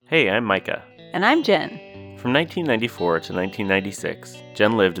Hey, I'm Micah. And I'm Jen. From 1994 to 1996,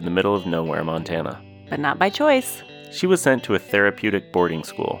 Jen lived in the middle of nowhere, Montana. But not by choice. She was sent to a therapeutic boarding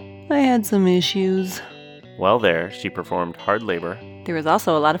school. I had some issues. While there, she performed hard labor. There was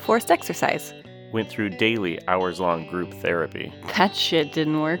also a lot of forced exercise. Went through daily, hours-long group therapy. That shit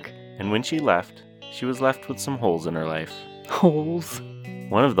didn't work. And when she left, she was left with some holes in her life. Holes.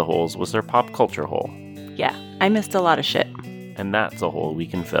 One of the holes was her pop culture hole. Yeah, I missed a lot of shit. And that's a hole we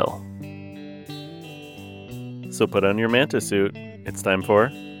can fill. So put on your Manta suit. It's time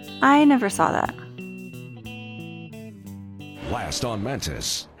for... I never saw that. Last on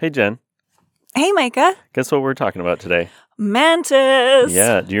Mantis. Hey, Jen. Hey, Micah. Guess what we're talking about today? Mantis.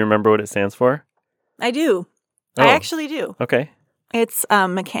 Yeah, do you remember what it stands for? I do. Oh. I actually do. Okay. It's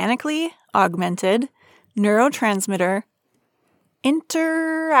mechanically augmented neurotransmitter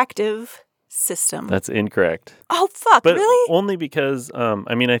interactive system. That's incorrect. Oh, fuck, But really? only because,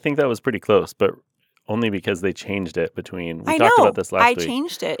 I think that was pretty close, but only because they changed it between... We I talked know. about this last week. I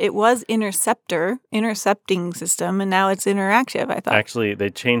changed it. It was intercepting system, and now it's interactive, I thought. Actually, they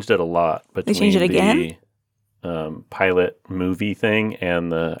changed it a lot between changed it again? the pilot movie thing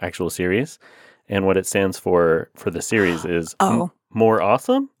and the actual series. And what it stands for the series is more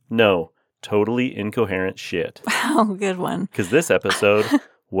awesome? No, totally incoherent shit. Oh, good one. Because this episode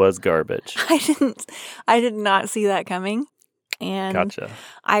was garbage. I did not see that coming. And Gotcha.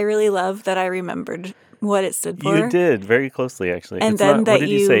 I really love that I remembered what it stood for. You did very closely, actually. And It's then not, that what did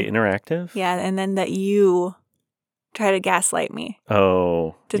you say? you- Interactive? Yeah, and then that you try to gaslight me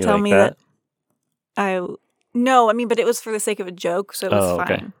Oh, to you tell like me that but it was for the sake of a joke, so it was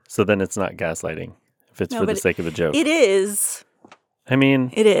fine. Okay. So then it's not gaslighting if it's No, for the but sake of a joke. It is. I mean,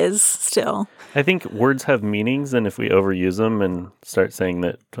 It is still. I think words have meanings, and if we overuse them and start saying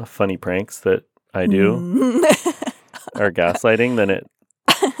that funny pranks that I do are gaslighting, then it...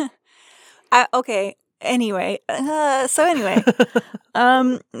 Okay. Anyway,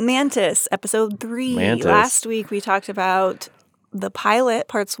 Mantis, episode 3. Mantis. Last week we talked about the pilot,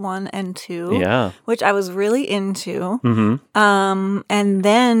 parts 1 and 2, Yeah. which I was really into. Mm-hmm. And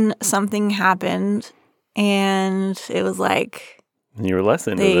then something happened, and it was like You were less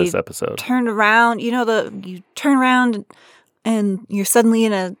into They this episode. turned around. You turn around and you're suddenly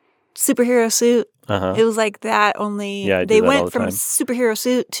in a superhero suit. Uh-huh. It was like that, only Yeah, I do they that all went the from a time. superhero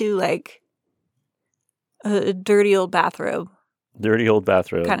suit to like a dirty old bathrobe Dirty old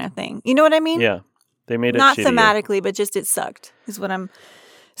bathrobe. kind of thing. You know what I mean? Yeah. They made it Not shittier. thematically, but just it sucked, is what I'm...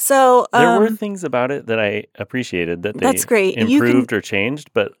 So, There were things about it that I appreciated that they That's great. You improved or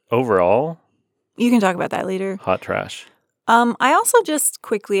changed, but overall, you can talk about that later. hot trash. I also just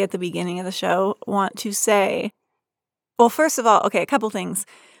quickly at the beginning of the show want to say, well, first of all, okay, a couple things.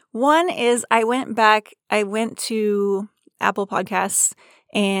 One is I went to Apple Podcasts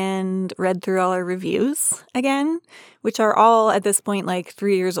and read through all our reviews again, which are all at this point like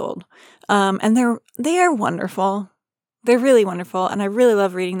 3 years old. And they are wonderful. They're really wonderful, and I really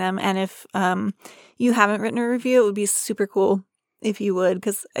love reading them. And if you haven't written a review, it would be super cool if you would,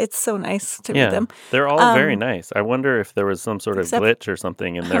 because it's so nice to read them. They're all very nice. I wonder if there was some sort of Except- glitch or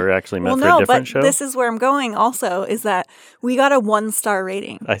something and they're actually meant Well, for a no, different but show. this is where I'm going also, is that we got a 1-star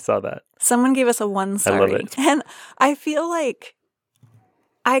rating. I saw that. Someone gave us a 1-star I love rating. it. And I feel like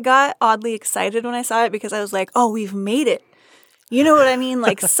I got oddly excited when I saw it because I was like, oh, we've made it. You know what I mean?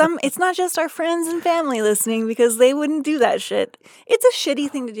 Like it's not just our friends and family listening, because they wouldn't do that shit. It's a shitty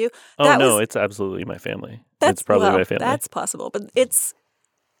thing to do. Oh, no, it's absolutely my family. It's probably my family. That's possible, but it's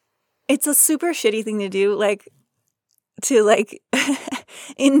a super shitty thing to do, like to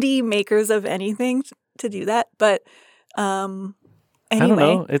indie makers of anything to do that. But anyway, I don't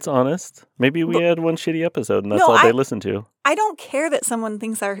know. It's honest. Maybe we had one shitty episode and that's all they listen to. I don't care that someone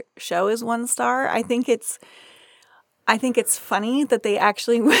thinks our show is 1 star. I think it's funny that they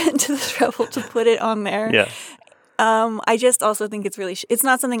actually went to the trouble to put it on there. Yeah. I just also think it's really it's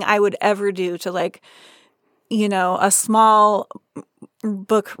not something I would ever do to a small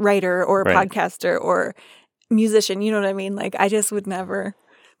book writer or Right. podcaster or musician. You know what I mean? Like I just would never.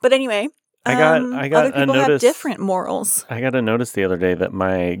 But anyway, I got other a people have notice- different morals. I got a notice the other day that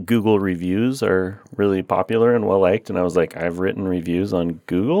my Google reviews are really popular and well liked. And I was like, I've written reviews on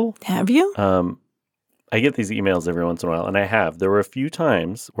Google. Have you? I get these emails every once in a while, and I have. There were a few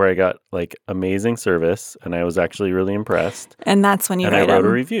times where I got like amazing service, and I was actually really impressed. And that's when you and I write wrote a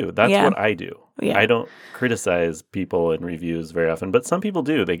them. review. That's Yeah. what I do. Yeah. I don't criticize people in reviews very often, but some people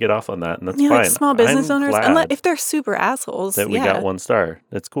do. They get off on that, and that's Yeah, fine. like small business I'm owners, glad if they're super assholes, that we yeah. got 1 star.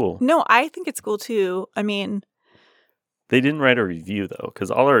 That's cool. No, I think it's cool too. I mean, They didn't write a review though,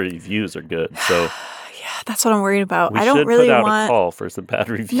 because all our reviews are good. So yeah, That's what I'm worried about. We I don't should really put out want a call for some bad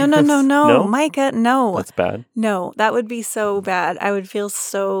reviews. No, Micah, no. That's bad. No, that would be so bad. I would feel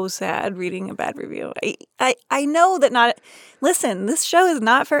so sad reading a bad review. I know that not. Listen, this show is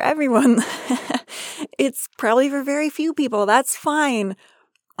not for everyone. It's probably for very few people. That's fine.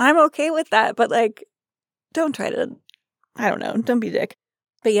 I'm okay with that. But like, don't try to. I don't know. Don't be a dick.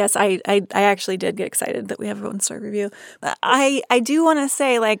 But yes, I actually did get excited that we have a 1-star review. I do want to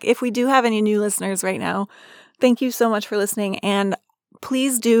say, like, if we do have any new listeners right now, thank you so much for listening. And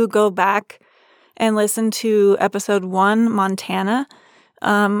please do go back and listen to episode 1, Montana.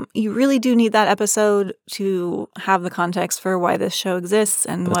 You really do need that episode to have the context for why this show exists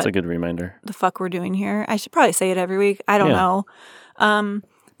and That's a good reminder. The fuck we're doing here. I should probably say it every week. I don't know.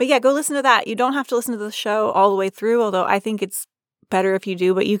 But yeah, go listen to that. You don't have to listen to the show all the way through, although I think it's better if you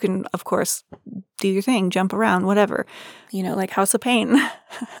do, but you can, of course, do your thing, jump around, whatever. You know, like House of Pain.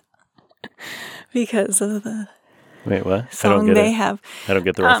 Because of the Wait, what? song they have. I don't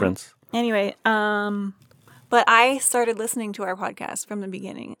get the reference. Anyway, but I started listening to our podcast from the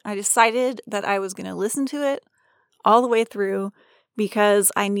beginning. I decided that I was going to listen to it all the way through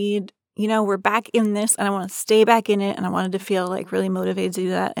because I need, we're back in this and I want to stay back in it and I wanted to feel like really motivated to do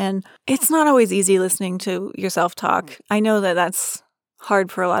that. And it's not always easy listening to yourself talk. I know that that's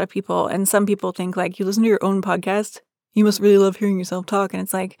hard for a lot of people. And some people think like, you listen to your own podcast, you must really love hearing yourself talk. And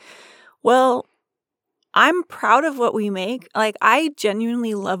it's like, well, I'm proud of what we make. Like, I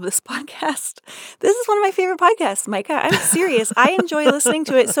genuinely love this podcast. This is one of my favorite podcasts, Micah. I'm serious. I enjoy listening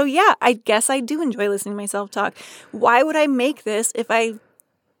to it. So yeah, I guess I do enjoy listening to myself talk. Why would I make this if I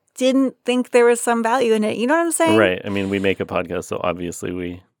didn't think there was some value in it? You know what I'm saying? Right. I mean, we make a podcast, so obviously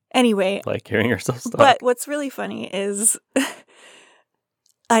we like hearing ourselves talk. But what's really funny is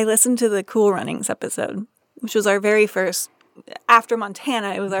I listened to the Cool Runnings episode, which was our very first. After Montana,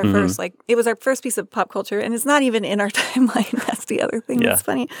 it was our first, it was our first piece of pop culture, and it's not even in our timeline. That's the other thing that's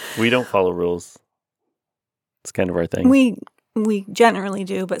funny. We don't follow rules. It's kind of our thing. We generally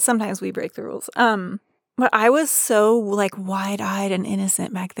do, but sometimes we break the rules. But I was so like wide-eyed and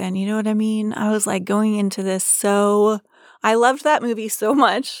innocent back then. You know what I mean? I was like going into this so. I loved that movie so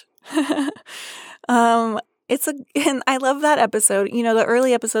much. And I love that episode. The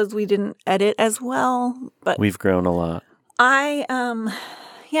early episodes we didn't edit as well, but we've grown a lot.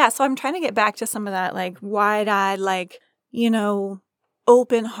 So I'm trying to get back to some of that, like, wide-eyed, like,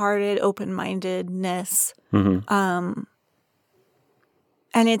 open-hearted, open-mindedness. Mm-hmm.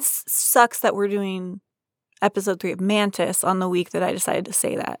 And it sucks that we're doing episode 3 of Mantis on the week that I decided to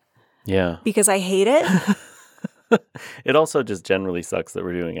say that. Yeah. Because I hate it. It also just generally sucks that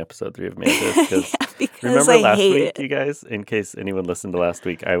we're doing episode 3 of Mantis. Because remember I last hate week, it. you guys? In case anyone listened to last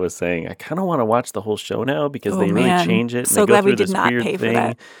week, I was saying I kind of want to watch the whole show now because they really change it. And so they go glad through we did this not weird pay for thing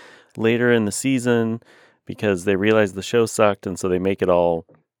that. Later in the season because they realize the show sucked, and so they make it all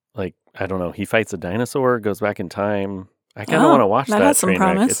like, I don't know. He fights a dinosaur, goes back in time. I kind of want to watch that has some train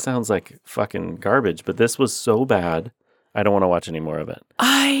wreck. promise. It sounds like fucking garbage, but this was so bad. I don't want to watch any more of it.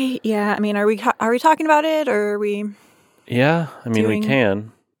 I mean, are we talking about it or are we? Yeah, I mean, we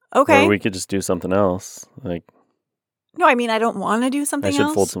can. Okay. Or we could just do something else. Like, no, I mean, I don't want to do something else. I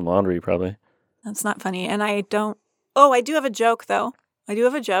should fold some laundry, probably. That's not funny. And I don't. Oh, I do have a joke, though. I do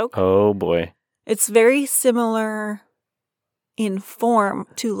have a joke. Oh, boy. It's very similar in form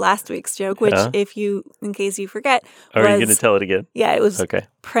to last week's joke, which, in case you forget, Are you going to tell it again? Yeah, it was okay.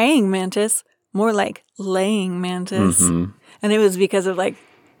 Praying mantis, more like laying mantis. Mm-hmm. And it was because of, like,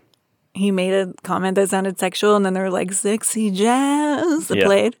 he made a comment that sounded sexual, and then there were, like, sexy jazz that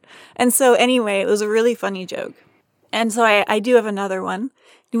played. And so, anyway, it was a really funny joke. And so I do have another one.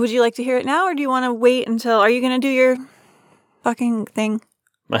 Would you like to hear it now, or do you want to wait until... Are you going to do your fucking thing?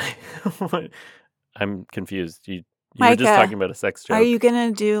 I'm confused. You Micah, were just talking about a sex joke. Are you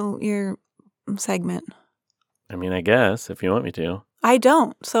going to do your segment? I mean, I guess, if you want me to. I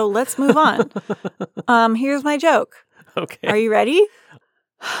don't, so let's move on. Here's my joke. Okay. Are you ready?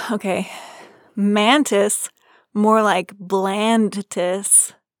 Okay. Mantis, more like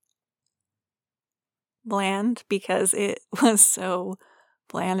blandtis. Bland because it was so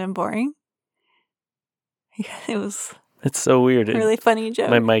bland and boring. It was... It's so weird. A really funny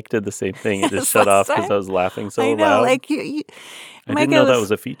joke. My mic did the same thing. It just shut off because I was laughing so I know, loud. like I didn't know that was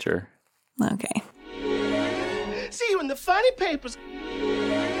a feature. Okay. See you in the funny papers.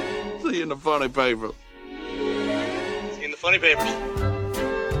 See you in the funny papers. See you in the funny papers.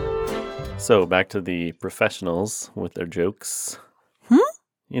 So back to the professionals with their jokes.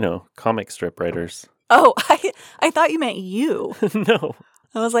 Comic strip writers. Oh, I thought you meant you. No.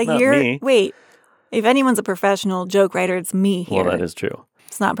 I was like, not me. Wait. If anyone's a professional joke writer, it's me here. Well, that is true.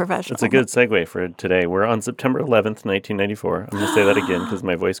 It's not professional. It's a good segue for today. We're on September 11th, 1994. I'm going to say that again because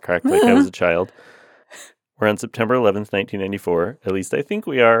my voice cracked like I was a child. We're on September 11th, 1994. At least I think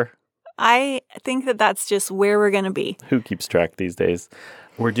we are. I think that that's just where we're going to be. Who keeps track these days?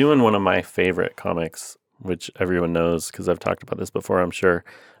 We're doing one of my favorite comics, which everyone knows because I've talked about this before, I'm sure.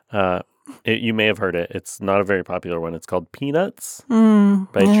 You may have heard it. It's not a very popular one. It's called Peanuts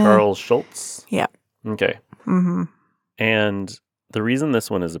by Charles Schulz. Yeah. Okay. Mm-hmm. And the reason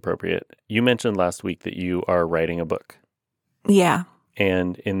this one is appropriate, you mentioned last week that you are writing a book. Yeah.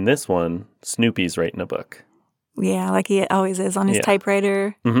 And in this one, Snoopy's writing a book. Yeah, like he always is on his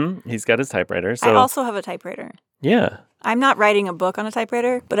typewriter. Mm-hmm. He's got his typewriter. I also have a typewriter. Yeah. I'm not writing a book on a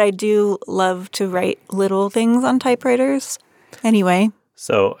typewriter, but I do love to write little things on typewriters. Anyway.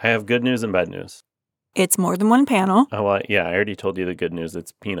 So I have good news and bad news. It's more than one panel. Oh, well, yeah, I already told you the good news.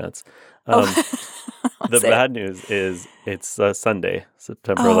 It's Peanuts. The Say bad news is it's Sunday,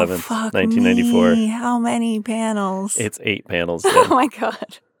 September 11th, fuck 1994. Me. How many panels? It's 8 panels. Oh, my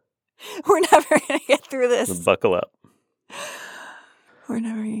God. We're never going to get through this. So buckle up. We're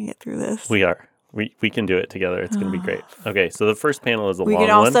never going to get through this. We are. We can do it together. It's going to be great. Okay, so the first panel is a long one. We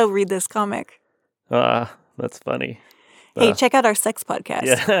can also read this comic. That's funny. Hey, check out our sex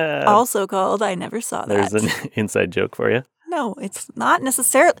podcast. Yeah. Also called I Never Saw That. There's an inside joke for you. No, it's not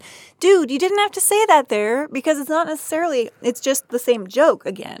necessarily. Dude, you didn't have to say that there because it's not necessarily. It's just the same joke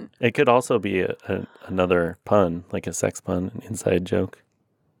again. It could also be another pun, like a sex pun, an inside joke.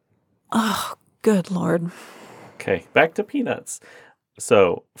 Oh, good Lord. Okay, back to Peanuts.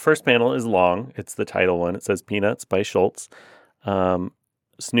 So, first panel is long. It's the title one. It says Peanuts by Schulz.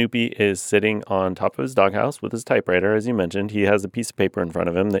 Snoopy is sitting on top of his doghouse with his typewriter, as you mentioned. He has a piece of paper in front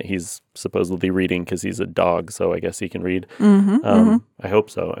of him that he's supposedly reading because he's a dog, so I guess he can read. I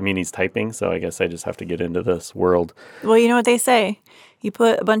hope so. I mean, he's typing, so I guess I just have to get into this world. Well, you know what they say. You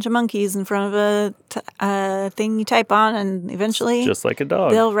put a bunch of monkeys in front of a thing you type on, and eventually... It's just like a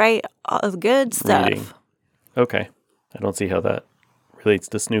dog. They'll write all the good stuff. Reading. Okay. I don't see how that relates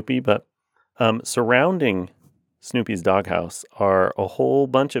to Snoopy, but surrounding Snoopy's doghouse are a whole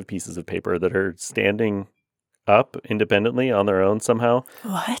bunch of pieces of paper that are standing up independently on their own somehow.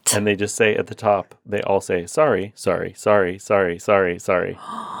 What? And they just say at the top, they all say, sorry, sorry, sorry, sorry, sorry, sorry.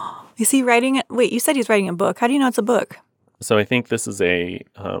 Is he writing it? Wait, you said he's writing a book. How do you know it's a book? So I think this is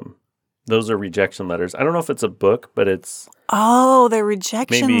those are rejection letters. I don't know if it's a book, but it's... Oh, they're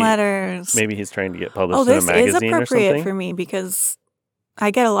rejection letters. Maybe he's trying to get published in a magazine or something. This is appropriate for me because I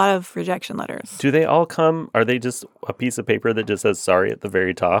get a lot of rejection letters. Do they all come? Are they just a piece of paper that just says sorry at the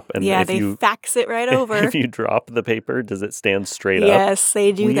very top? And yeah, they fax it right over. If you drop the paper, does it stand straight up? Yes,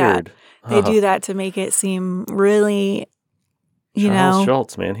 they do that. They do that to make it seem really, Charles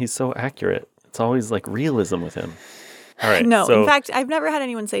Schulz, man, he's so accurate. It's always like realism with him. All right. No, in fact, I've never had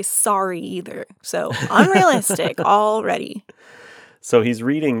anyone say sorry either. So unrealistic already. So he's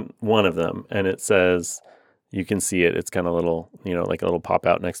reading one of them, and it says... You can see it. It's kind of little, like a little pop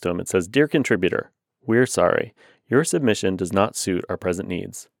out next to him. It says, Dear contributor, we're sorry. Your submission does not suit our present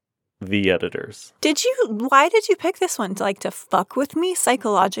needs. The editors. Why did you pick this one? To fuck with me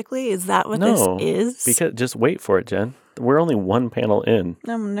psychologically? Is that what this is? Because just wait for it, Jen. We're only one panel in.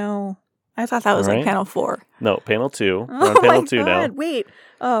 Oh, no. I thought that was like panel 4. No, panel 2. We're on panel 2 now. Wait.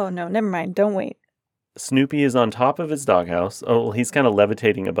 Oh, no, never mind. Don't wait. Snoopy is on top of his doghouse. Oh, well, he's kind of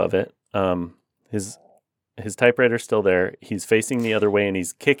levitating above it. His typewriter's still there. He's facing the other way and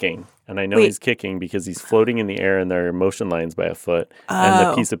he's kicking. And I know he's kicking because he's floating in the air and there are motion lines by a foot. Oh. And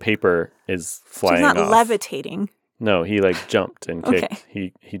the piece of paper is flying off. He's not levitating. No, he jumped and kicked.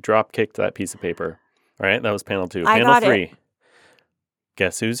 Okay. He drop kicked that piece of paper. All right, that was panel 2. Panel 3. It.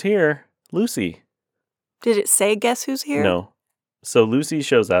 Guess who's here? Lucy. Did it say guess who's here? No. So Lucy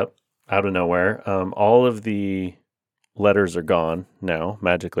shows up out of nowhere. All of the letters are gone now,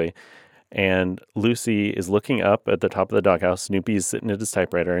 magically. And Lucy is looking up at the top of the doghouse. Snoopy is sitting at his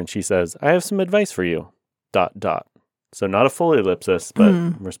typewriter, and she says, I have some advice for you. ... So not a full ellipsis, but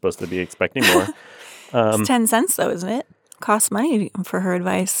we're supposed to be expecting more. It's 10 cents, though, isn't it? Costs money for her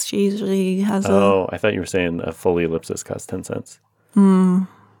advice. She usually has I thought you were saying a full ellipsis costs 10 cents.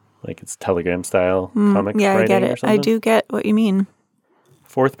 Like it's Telegram style comic writing I get it. or something? I do get what you mean.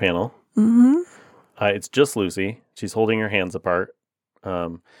 4th panel. It's just Lucy. She's holding her hands apart.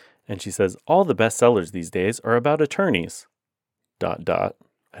 And she says, all the bestsellers these days are about attorneys. ...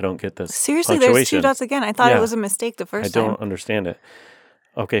 I don't get this. Seriously, there's 2 dots again. I thought it was a mistake the first time. I don't understand it.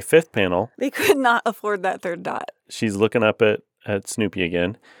 Okay, 5th panel. They could not afford that 3rd dot. She's looking up at Snoopy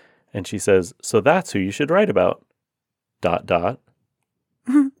again, and she says, so that's who you should write about. ...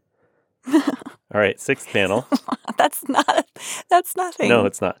 All All right, sixth panel. That's nothing. No,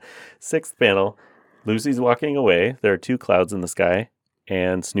 it's not. Sixth panel. Lucy's walking away. There are 2 clouds in the sky,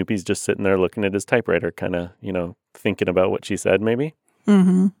 and Snoopy's just sitting there looking at his typewriter, kind of, thinking about what she said, maybe.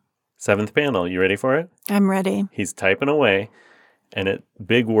 Mm-hmm. Seventh panel. You ready for it? I'm ready. He's typing away, and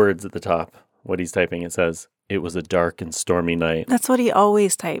big words at the top. What he's typing, it says, "It was a dark and stormy night." That's what he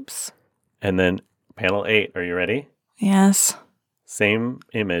always types. And then panel 8. Are you ready? Yes. Same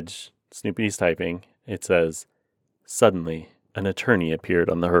image. Snoopy's typing. It says, "Suddenly, an attorney appeared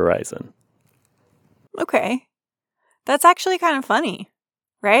on the horizon." Okay. That's actually kind of funny,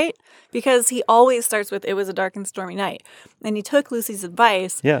 right? Because he always starts with, "It was a dark and stormy night." And he took Lucy's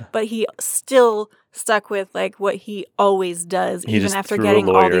advice, Yeah. but he still stuck with like what he always does, He even just after threw a getting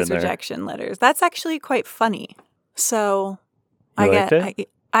all lawyer these in there. rejection letters. That's actually quite funny. So You liked it?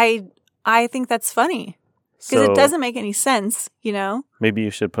 I think that's funny. Because it doesn't make any sense, Maybe you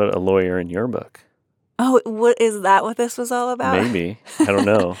should put a lawyer in your book. Oh, is that what this was all about? Maybe. I don't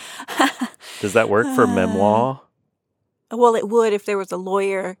know. Does that work for memoir? Well, it would if there was a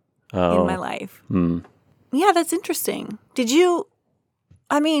lawyer Oh. in my life. Hmm. Yeah, that's interesting. Did you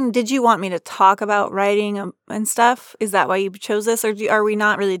want me to talk about writing and stuff? Is that why you chose this? Or are we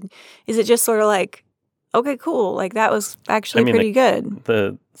not really, is it just sort of like, okay, cool. Like that was actually pretty good.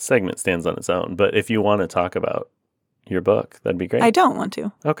 The segment stands on its own, but if you want to talk about your book, that'd be great. I don't want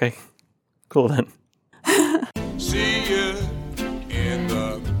to. Okay. Cool then. See you in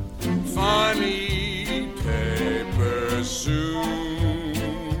the funny paper soon.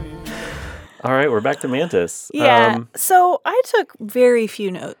 All right, we're back to Mantis. Yeah. So I took very few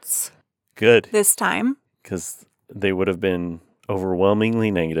notes Good, this time. because they would have been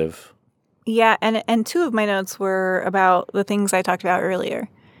overwhelmingly negative. Yeah, and 2 of my notes were about the things I talked about earlier.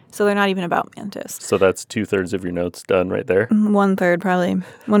 So they're not even about Mantis. So that's 2/3 of your notes done right there. 1/3 probably.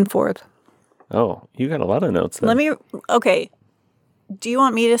 1/4. Oh, you got a lot of notes then. Okay. Do you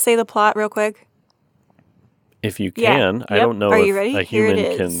want me to say the plot real quick? If you Yeah. can. I Yep. don't know Are if you ready? a Here it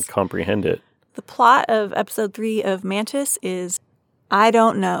human can is. comprehend it. The plot of episode 3 of Mantis is, I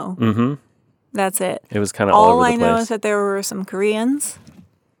don't know. Mm-hmm. That's it. It was kind of all All over I the know place. is that there were some Koreans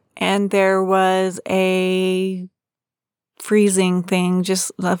and there was a freezing thing,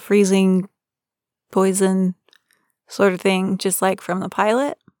 just a freezing poison sort of thing, just like from the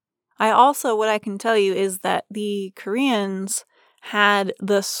pilot. What I can tell you is that the Koreans had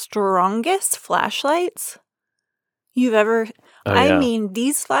the strongest flashlights you've ever... Oh, I yeah. mean,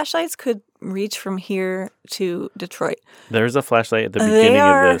 these flashlights could reach from here to Detroit. There's a flashlight at the They beginning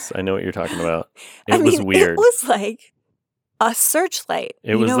are- of this. I know what you're talking about. It was weird. It was like a searchlight.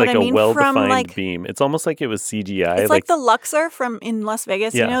 It was know like what I mean? a well-defined From, like, beam. It's almost like it was CGI. it's like the Luxor in Las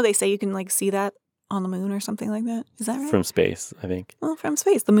Vegas. Yeah. They say you can like see that on the moon or something like that. Is that right? from space, I think. Well, from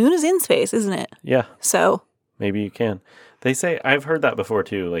space. The moon is in space, isn't it? Yeah, So, maybe you can. They say, I've heard that before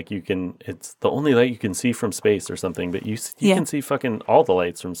too. Like it's the only light you can see from space or something, but you Yeah. can see fucking all the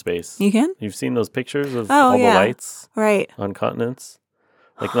lights from space. you can? You've seen those pictures of Oh, all yeah. the lights Right. on continents?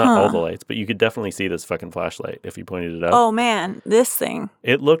 Like not all Huh. the lights, but you could definitely see this fucking flashlight if you pointed it up. Oh, man. This thing.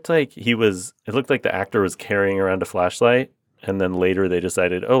 It looked like the actor was carrying around a flashlight, and then later they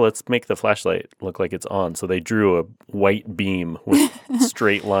decided, oh, let's make the flashlight look like it's on. So they drew a white beam with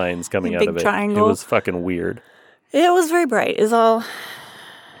straight lines coming A out big of it. triangle. It was fucking weird. It was very bright, that's all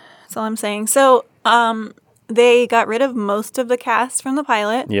I'm saying. So, they got rid of most of the cast from the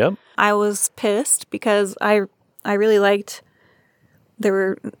pilot. Yep. I was pissed because I really liked, there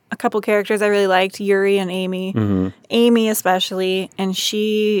were a couple characters I really liked, Yuri and Amy. Mm-hmm. Amy especially, and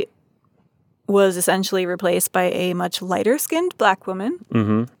she was essentially replaced by a much lighter skinned black woman.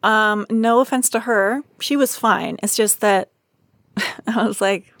 Mm-hmm. No offense to her. She was fine. It's just that I was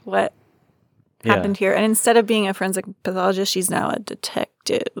like, what happened here? And instead of being a forensic pathologist, she's now a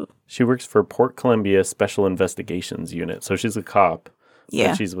detective. She works for Port Columbia Special Investigations Unit. So she's a cop. Yeah.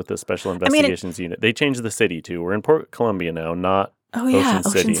 But she's with the Special Investigations Unit. They changed the city too. We're in Port Columbia now, not Oh yeah,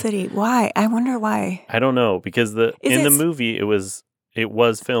 Ocean Ocean City. Why? I wonder why. I don't know, because in the it- movie it was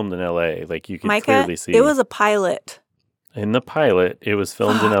filmed in LA. Like you could Micah, clearly see. it was a pilot. In the pilot, it was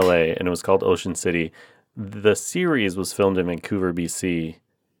filmed in Fuck. LA and it was called Ocean City. The series was filmed in Vancouver, BC,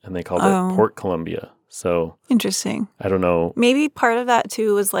 and they called Oh. it Port Columbia. So Interesting. I don't know. Maybe part of that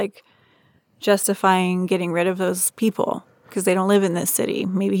too was like justifying getting rid of those people because they don't live in this city.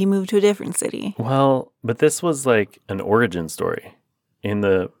 Maybe he moved to a different city. Well, but this was like an origin story. In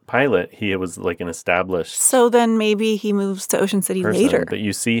the pilot, he was like an established So then maybe he moves to Ocean City person, later. but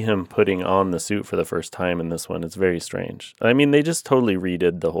you see him putting on the suit for the first time in this one. It's very strange. I mean, they just totally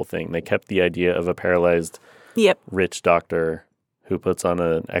redid the whole thing. They kept the idea of a paralyzed Yep. rich doctor who puts on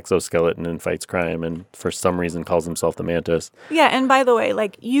an exoskeleton and fights crime and for some reason calls himself the Mantis. Yeah, and by the way,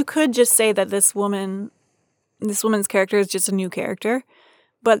 like, you could just say that this woman's character is just a new character,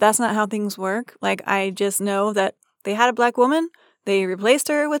 but that's not how things work. Like, I just know that they had a black woman, they replaced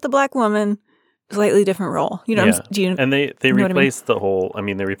her with a black woman, slightly different role. You know, and they replaced the whole. I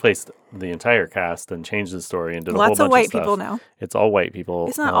mean, they replaced the entire cast and changed the story and did a whole bunch of stuff. Lots of white people now. It's all white people.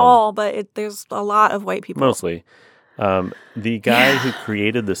 It's not all, but there's a lot of white people. Mostly. The guy who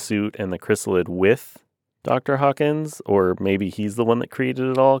created the suit and the chrysalid with Dr. Hawkins, or maybe he's the one that created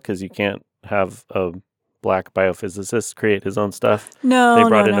it all, because you can't have a black biophysicist create his own stuff. No, they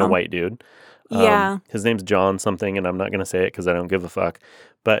brought in a white dude. Yeah. His name's John something, and I'm not going to say it because I don't give a fuck.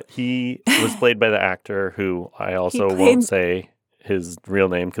 But he was played by the actor who I also won't say his real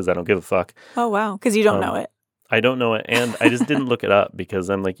name because I don't give a fuck. Oh, wow. Because you don't know it. I don't know it, and I just didn't look it up because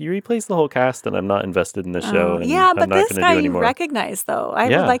I'm like, you replaced the whole cast, and I'm not invested in this show. And yeah, I'm but not this guy you anymore. recognize, though. I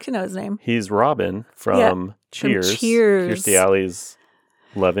would like to know his name. He's Robin from Cheers. From Cheers. Kirstie Alley's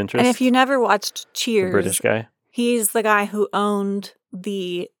love interest. And if you never watched Cheers, the British guy, he's the guy who owned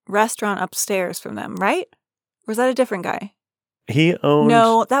the restaurant upstairs from them, right? Or is that a different guy? He owned...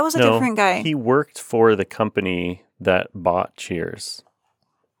 No, that was a different guy. He worked for the company that bought Cheers.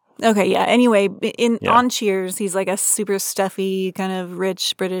 Okay, yeah. Anyway, on Cheers, he's like a super stuffy, kind of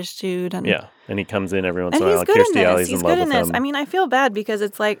rich British dude. And he comes in every once in a while. He's good in this. Alley's He's in love good in with this. him. I mean, I feel bad because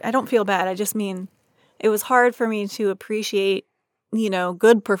it's like, I don't feel bad. I just mean it was hard for me to appreciate,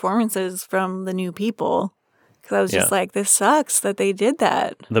 good performances from the new people. Because I was just like, this sucks that they did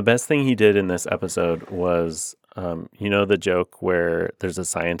that. The best thing he did in this episode was, the joke where there's a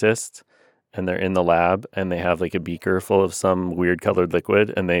scientist and they're in the lab and they have like a beaker full of some weird colored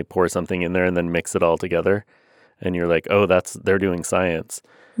liquid and they pour something in there and then mix it all together. And you're like, oh, they're doing science.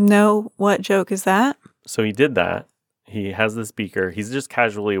 No, what joke is that? So he did that. He has this beaker. He's just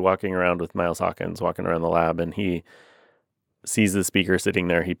casually walking around with Miles Hawkins, walking around the lab, and he sees this beaker sitting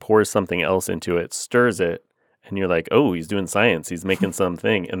there. He pours something else into it, stirs it, and you're like, oh, he's doing science. He's making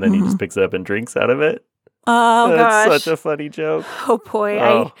something. And then he just picks it up and drinks out of it. Oh, That's gosh. such a funny joke. Oh, boy.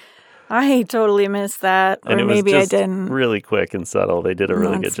 Oh. I totally missed that. And or it was maybe just I didn't. really quick and subtle. They did a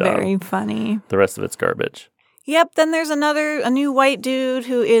really good job. Very funny. The rest of it's garbage. Yep. Then there's a new white dude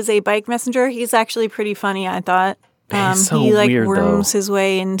who is a bike messenger. He's actually pretty funny, I thought. He's so he weird, worms though. his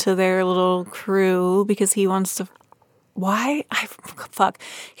way into their little crew because he wants to. Why? Fuck.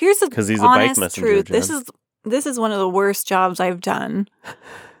 Here's the 'Cause he's a bike honest messenger, truth. Jen. This is one of the worst jobs I've done,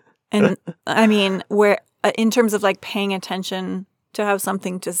 and I mean, where in terms of like paying attention to have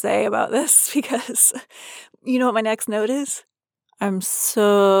something to say about this, because you know what my next note is? I'm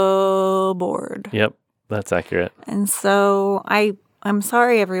so bored. Yep, that's accurate. And so I'm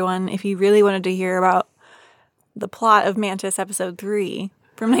sorry, everyone, if you really wanted to hear about the plot of Mantis episode 3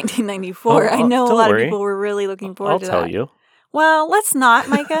 from 1994. I know a lot of people were really looking forward to that. I'll tell you. Well, let's not,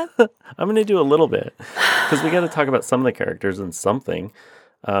 Micah. I'm going to do a little bit because we got to talk about some of the characters and something.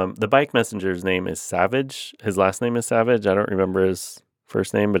 The bike messenger's name is Savage. His last name is Savage. I don't remember his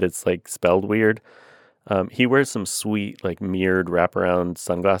first name, but it's like spelled weird. He wears some sweet like mirrored wraparound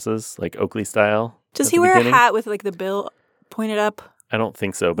sunglasses, like Oakley style. Does he wear a hat with like the bill pointed up? I don't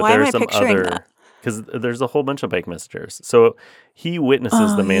think so, but Why am there's I some picturing other that? because there's a whole bunch of bike messengers. So he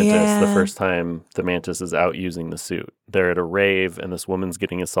witnesses the Mantis the first time the Mantis is out using the suit. They're at a rave, and this woman's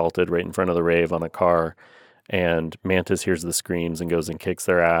getting assaulted right in front of the rave on a car. And Mantis hears the screams and goes and kicks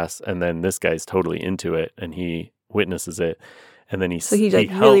their ass. And then this guy's totally into it, and he witnesses it. And then he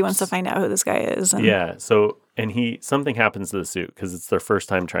really wants to find out who this guy is. And... Yeah. So something happens to the suit because it's their first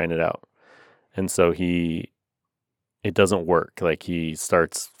time trying it out, and so it doesn't work. Like he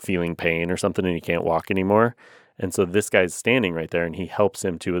starts feeling pain or something, and he can't walk anymore. And so this guy's standing right there, and he helps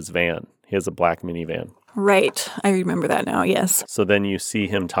him to his van. He has a black minivan. Right. I remember that now, yes. So then you see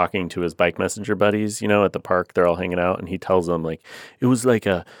him talking to his bike messenger buddies, at the park. They're all hanging out, and he tells them, like, it was like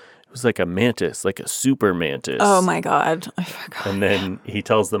a mantis, like a super mantis. Oh, my God. I forgot. And then he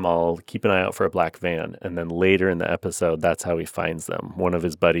tells them all, keep an eye out for a black van. And then later in the episode, that's how he finds them. One of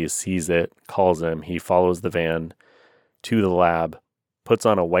his buddies sees it, calls him. He follows the van to the lab, puts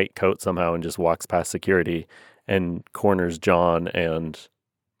on a white coat somehow, and just walks past security and corners John and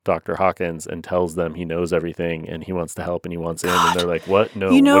Dr. Hawkins and tells them he knows everything and he wants to help and he wants in. And they're like, what? No,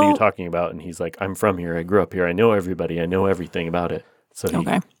 what are you talking about? And he's like, I'm from here. I grew up here. I know everybody. I know everything about it. So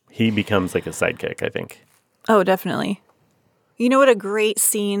he becomes like a sidekick, I think. Oh, definitely. You know what a great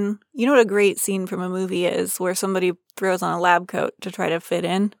scene from a movie is where somebody throws on a lab coat to try to fit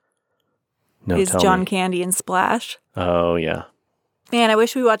in? No, is John Candy in Splash. Oh, yeah. Man, I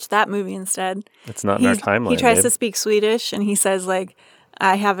wish we watched that movie instead. It's not in our timeline. He tries babe. to speak Swedish and he says like,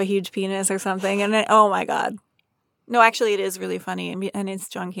 I have a huge penis or something. And then, oh my God. No, actually it is really funny. And it's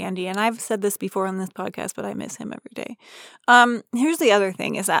John Candy. And I've said this before on this podcast, but I miss him every day. Here's the other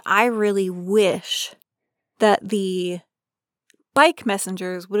thing is that I really wish that the bike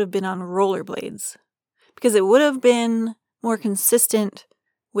messengers would have been on rollerblades because it would have been more consistent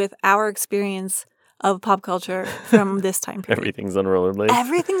with our experience of pop culture from this time period. Everything's on rollerblades.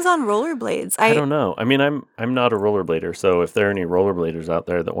 Everything's on rollerblades. I don't know. I mean, I'm not a rollerblader, so if there are any rollerbladers out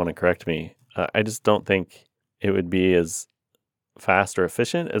there that want to correct me, I just don't think it would be as fast or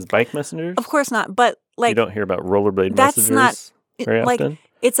efficient as bike messengers. Of course not, but like you don't hear about rollerblade that's messengers not very like often.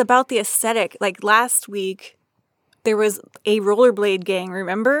 it's about the aesthetic. Like last week, there was a rollerblade gang.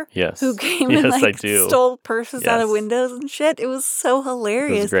 Remember? Yes. Who came Yes, and I like do. stole purses out of Yes. windows and shit. It was so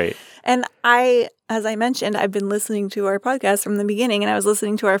hilarious. It was great. And as I mentioned, I've been listening to our podcast from the beginning, and I was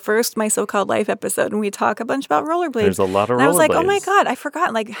listening to our first My So-Called Life episode, and we talk a bunch about rollerblades. There's a lot of and I was like, oh my rollerblades. God, I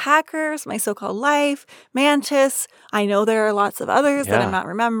forgot. Like Hackers, My So-Called Life, Mantis. I know there are lots of others that Yeah. I'm not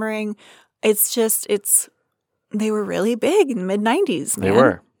remembering. They were really big in the mid-90s, man. They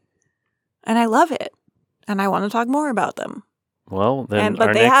were. And I love it. And I want to talk more about them. Well, then But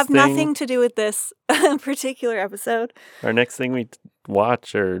our they next have thing, nothing to do with this particular episode. Our next thing we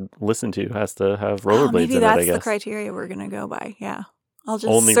watch or listen to has to have rollerblades Maybe in it, I that's guess. the criteria we're going to go by. Yeah. I'll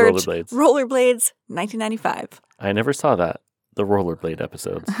just Only search rollerblades. Rollerblades 1995. I never saw that, the rollerblade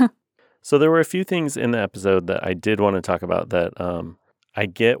episodes. So there were a few things in the episode that I did want to talk about that I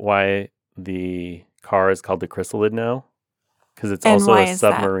get why the car is called the Chrysalid now. Because it's And also why a is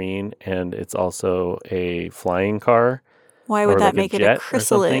that? submarine and it's also a flying car. Why would or that like make it a jet or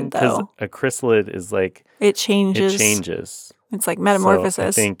something. chrysalid, though? A chrysalid is like, It changes. it changes. It's like So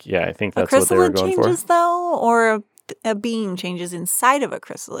metamorphosis. I think a that's what they were chrysalid going changes, for. though, or a being changes inside of a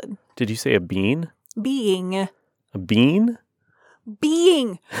chrysalid? Did you say a bean? Being. A bean?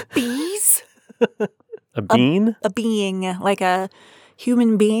 Being. Bees? A bean? A being. Like a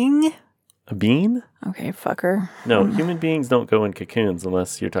human being? A bean? Okay, fucker. No, human beings don't go in cocoons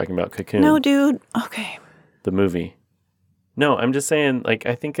unless you're talking about Cocoon, No, dude. Okay. the movie. No, I'm just saying, like,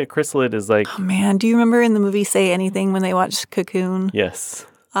 I think a chrysalid is like, Oh, man. Do you remember in the movie Say Anything when they watched Cocoon? yes.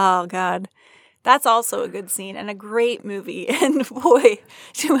 Oh, God. That's also a good scene and a great movie. And boy,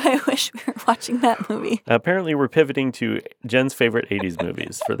 do I wish we were watching that movie. Apparently, we're pivoting to Jen's favorite 80s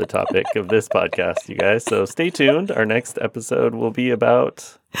movies for the topic of this podcast, you guys. So stay tuned. Our next episode will be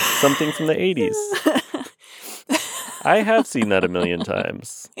about something from the 80s. I have seen that a million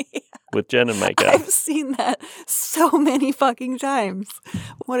times with Jen and Micah. I've seen that so many fucking times.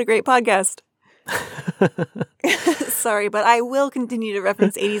 What a great podcast. Sorry, but I will continue to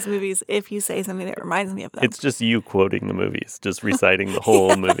reference 80s movies if you say something that reminds me of them. It's just you quoting the movies, just reciting the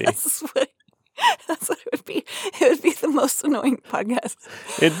whole movie. That's what it would be. It would be the most annoying podcast.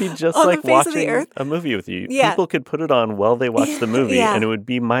 It'd be just on the like face of the watching earth. a movie with you. Yeah. People could put it on while they watch the movie, Yeah. and it would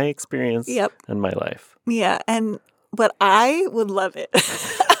be my experience Yep. and my life. Yeah, but I would love it.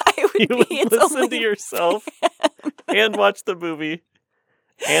 I would You be would its listen only to yourself and watch the movie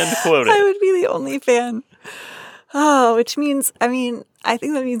and quote I it. would be the only fan. Oh, which means, I think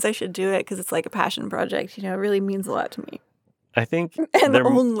that means I should do it because it's like a passion project. You know, it really means a lot to me. I think And there,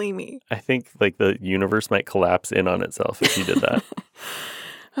 only me. I think like the universe might collapse in on itself if you did that.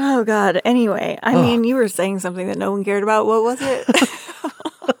 Oh, God. Anyway, you were saying something that no one cared about. What was it?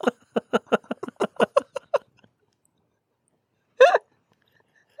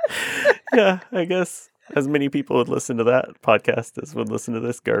 Yeah, I guess as many people would listen to that podcast as would listen to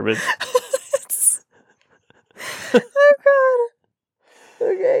this garbage. Oh, God.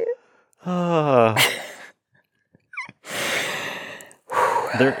 Okay.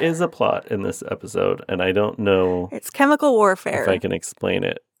 There is a plot in this episode, and I don't know It's chemical warfare. if I can explain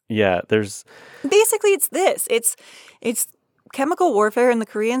it. Yeah, there's Basically, it's this. It's chemical warfare, and the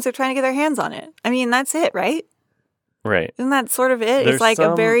Koreans are trying to get their hands on it. I mean, that's it, right? right. Isn't that sort of it? There's It's like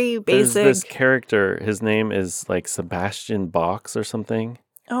a very There's basic. this character. His name is like Sebastian Box or something.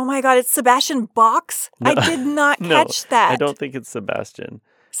 Oh my God! It's Sebastian Box. No. I did not No, catch that. I don't think it's Sebastian.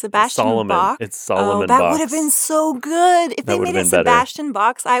 Sebastian Solomon. Bach. It's Solomon that Box. would have been so good if That they would have made it been better. Sebastian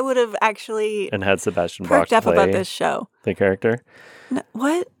Box. I would have actually And had Sebastian Bach perked up play about this show. the character. No,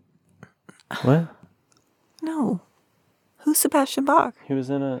 what? What? No. Who's Sebastian Bach? He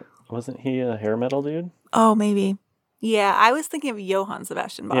was wasn't he a hair metal dude? Oh, maybe. Yeah, I was thinking of Johann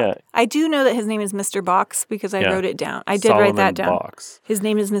Sebastian Bach. Yeah. I do know that his name is Mr. Box because I Yeah. wrote it down. I did write that down. Solomon Box. His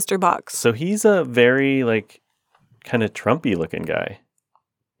name is Mr. Box. So he's a very like kind of Trumpy looking guy.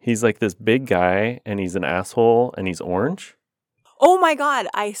 He's like this big guy and he's an asshole and he's orange. Oh my God,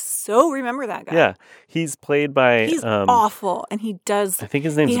 I so remember that guy. Yeah, he's played by. He's awful, and he does. I think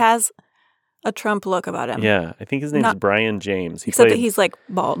his name's. He has a Trump look about him. Yeah, I think his name's Not- Brian James. Except that he's like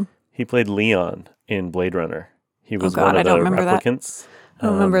bald. He played Leon in Blade Runner. He was God, one I of don't the remember that. replicants. I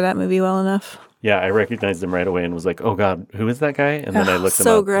don't remember that movie well enough. Yeah, I recognized him right away and was like, "Oh God, who is that guy?" And then I looked him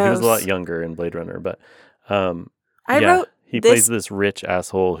so up. He was a lot gross. younger in Blade Runner, but he this- plays this rich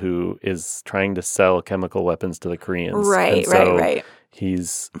asshole who is trying to sell chemical weapons to the Koreans. Right, And so right.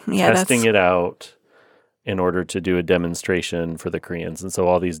 He's Yeah, testing it out in order to do a demonstration for the Koreans, and so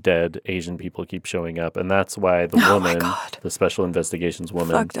all these dead Asian people keep showing up, and that's why the Oh my woman, God. the special investigations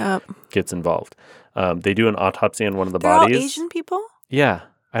woman, Fucked up. gets involved. They do an autopsy on one of the They're all bodies. Asian people? Yeah.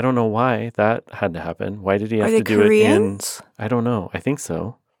 I don't know why that had to happen. Why did he have Are they to do Koreans? it in... I don't know. I think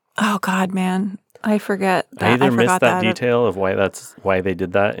so. Oh God, man. I forget that. I either missed forgot that detail of why they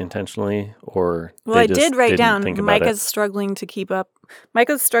did that intentionally, or Well, they I just did write didn't down think about Micah's it. struggling to keep up.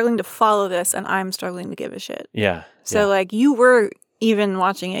 Micah's struggling to follow this, and I'm struggling to give a shit. Yeah. So, like, you were even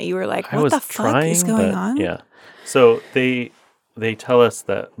watching it. You were like, I what was the fuck trying, is going but on? Yeah. So they tell us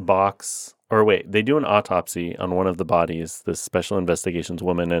that they do an autopsy on one of the bodies. This special investigations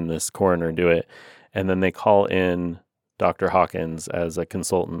woman and this coroner do it, and then they call in Dr. Hawkins as a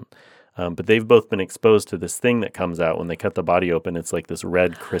consultant. But they've both been exposed to this thing that comes out when they cut the body open. It's like this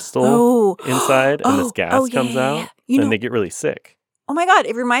red crystal inside, and this gas comes out, and they get really sick. Oh my God,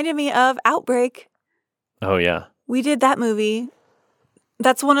 it reminded me of Outbreak. Oh, yeah. We did that movie.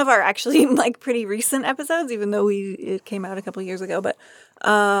 That's one of our actually like pretty recent episodes, even though it came out a couple years ago. But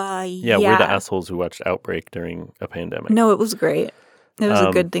Yeah, we're the assholes who watched Outbreak during a pandemic. No, it was great. It was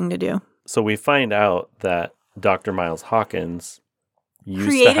a good thing to do. So we find out that Dr. Miles Hawkins used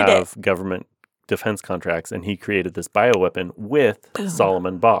Created to have government defense contracts, and he created this bioweapon with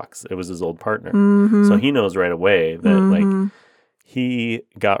Solomon Box. It was his old partner. Mm-hmm. So he knows right away that like he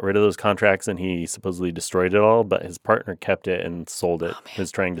got rid of those contracts and he supposedly destroyed it all, but his partner kept it and sold it. He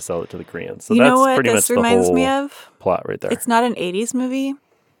was trying to sell it to the Koreans. So You that's know what pretty this much reminds the me whole of? plot right there. It's not an 80s movie,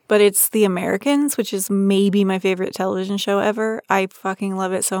 but it's The Americans, which is maybe my favorite television show ever. I fucking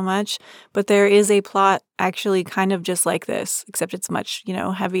love it so much. But there is a plot actually kind of just like this, except it's much,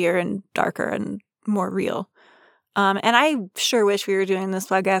 heavier and darker and more real. And I sure wish we were doing this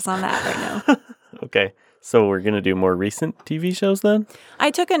podcast on that right now. Okay. So we're going to do more recent TV shows then?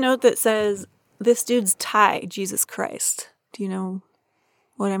 I took a note that says, this dude's tie, Jesus Christ. Do you know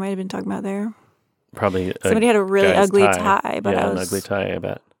what I might have been talking about there? Probably Somebody had a really guy's ugly tie, but yeah, I an was... ugly tie, I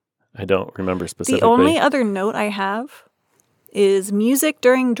bet. I don't remember specifically. The only other note I have is music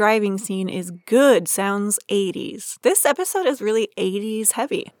during driving scene is good, sounds 80s. This episode is really 80s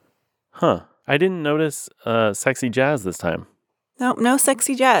heavy. Huh. I didn't notice sexy jazz this time. No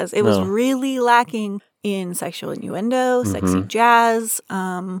sexy jazz. It was No. really lacking in sexual innuendo, sexy jazz,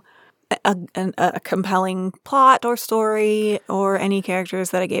 a compelling plot or story, or any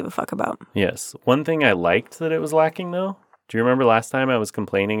characters that I gave a fuck about. Yes. One thing I liked that it was lacking, though, do you remember last time I was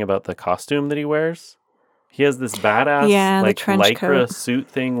complaining about the costume that he wears? He has this badass the like trench lycra coat. suit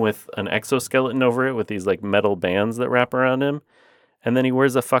thing with an exoskeleton over it with these like metal bands that wrap around him. And then he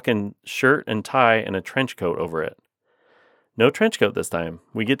wears a fucking shirt and tie and a trench coat over it. No trench coat this time.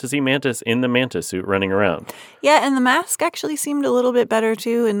 We get to see Mantis in the Mantis suit running around. Yeah, and the mask actually seemed a little bit better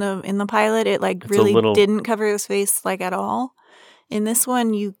too in the pilot. It like really didn't cover his face like at all. In this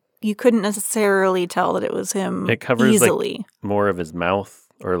one, you couldn't necessarily tell that it was him. It covers easily. like more of his mouth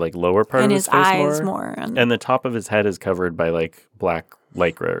or like lower part And of his his face eyes more. more. And the top of his head is covered by like black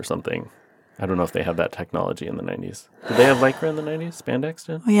lycra or something. I don't know if they had that technology in the 90s. Did they have lycra in the 90s? Spandex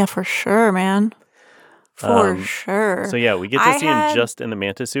did? Oh, yeah, for sure, man. For sure. So yeah, we get to see him just in the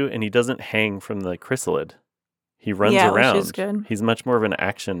Mantis suit, and he doesn't hang from the chrysalid. He runs around. Which is good. He's much more of an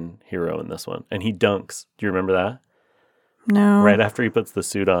action hero in this one. And he dunks. Do you remember that? No. Right after he puts the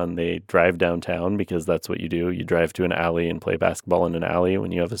suit on, they drive downtown because that's what you do. You drive to an alley and play basketball in an alley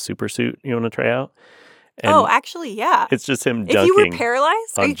when you have a super suit you want to try out. And actually, yeah. it's just him dunking. If you were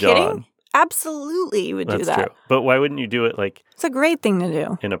paralyzed, are on you kidding? John. Absolutely, you would do That's that. true. But why wouldn't you do it like It's a great thing to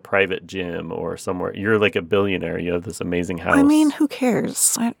do. in a private gym or somewhere? You're like a billionaire. You have this amazing house. I mean, who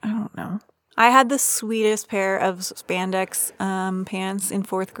cares? I don't know. I had the sweetest pair of spandex pants in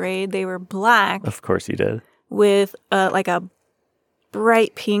 4th grade. They were black Of course you did. with like a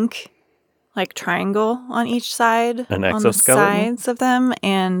bright pink like triangle on each side. An on the exoskeleton? sides of them.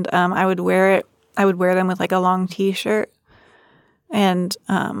 And I would wear them with like a long t-shirt. And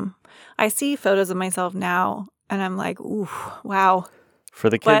I see photos of myself now and I'm like, ooh, wow. For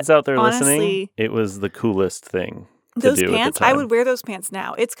the kids But out there listening, honestly- it was the coolest thing Those do pants, at the time. I would wear those pants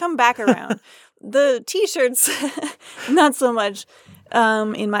now. It's come back around. The t-shirts, not so much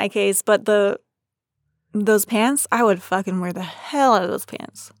in my case, but those pants, I would fucking wear the hell out of those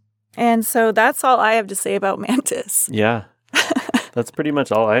pants. And so that's all I have to say about Mantis. Yeah. That's pretty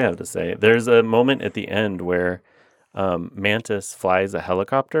much all I have to say. There's a moment at the end where Mantis flies a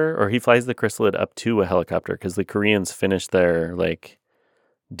helicopter, or he flies the chrysalid up to a helicopter because the Koreans finish their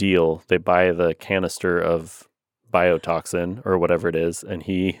deal. They buy the canister of biotoxin or whatever it is, and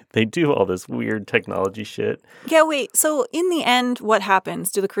they do all this weird technology shit. Yeah, wait. So in the end, what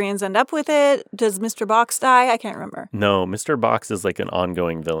happens? Do the Koreans end up with it? Does Mr. Box die? I can't remember. No, Mr. Box is like an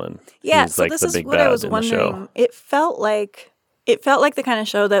ongoing villain. Yeah, He's so like this the is big what I bad was in the wondering. show. It felt like the kind of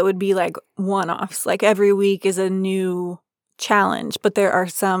show that would be like one-offs. Like every week is a new challenge, but there are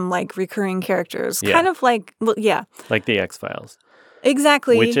some like recurring characters. Yeah. Kind of like, well, yeah. Like the X-Files.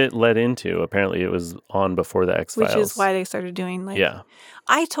 Exactly. Which it led into. Apparently it was on before the X-Files. Which is why they started doing like... Yeah.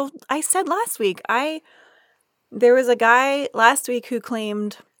 I said last week, there was a guy last week who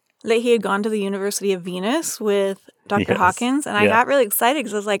claimed that he had gone to the University of Venus with Dr. Yes. Hawkins, and I got really excited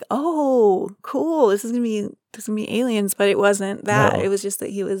because I was like, "Oh, cool! This is gonna be aliens," but it wasn't that. No. It was just that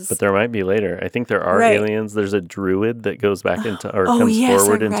he was. But there might be later. I think there are Right. aliens. There's a druid that goes back into or oh comes yes,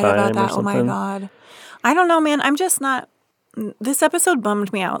 forward I in read time about or that. Oh something. my god! I don't know, man. I'm just not. This episode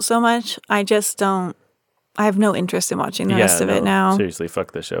bummed me out so much. I just don't. I have no interest in watching the rest of it now. Seriously,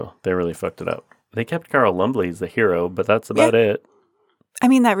 fuck the show. They really fucked it up. They kept Carl Lumbly as the hero, but that's about it. I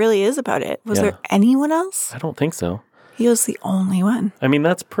mean, that really is about it. Was there anyone else? I don't think so. He was the only one. I mean,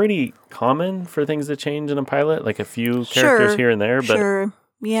 that's pretty common for things to change in a pilot, like a few characters here and there, but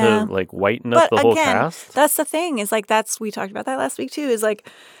yeah. to whiten up the whole cast. That's the thing. Is like we talked about that last week too. Is like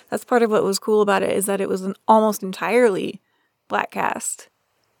that's part of what was cool about it is that it was an almost entirely black cast.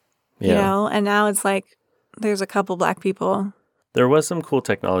 You know, and now it's like there's a couple black people. There was some cool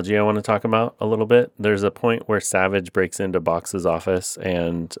technology I want to talk about a little bit. There's a point where Savage breaks into Box's office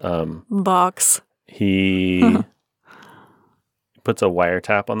and Box. He puts a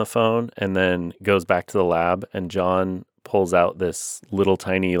wiretap on the phone and then goes back to the lab, and John pulls out this little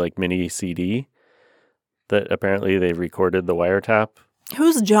tiny mini CD that apparently they recorded the wiretap.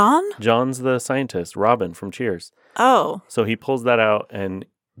 Who's John? John's the scientist, Robin from Cheers. Oh. So he pulls that out and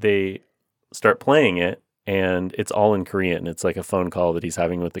they start playing it, and it's all in Korean. It's like a phone call that he's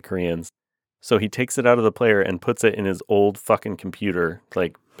having with the Koreans. So he takes it out of the player and puts it in his old fucking computer,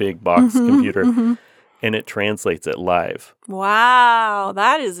 like big box computer, and it translates it live. Wow.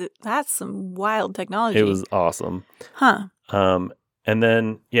 That's some wild technology. It was awesome. Huh. And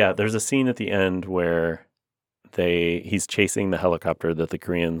then, there's a scene at the end where he's chasing the helicopter that the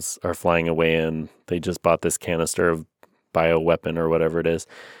Koreans are flying away in. They just bought this canister of bioweapon or whatever it is.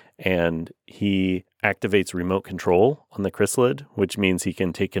 And he activates remote control on the chrysalid, which means he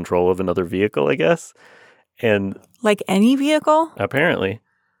can take control of another vehicle, I guess. And like any vehicle? Apparently.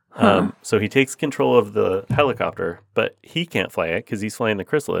 So he takes control of the helicopter, but he can't fly it because he's flying the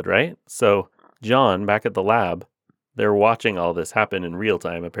chrysalid, right? So John, back at the lab, they're watching all this happen in real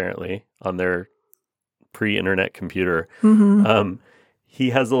time, apparently, on their pre-internet computer.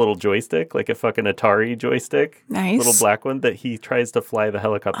 He has a little joystick, like a fucking Atari joystick. Nice. Little black one that he tries to fly the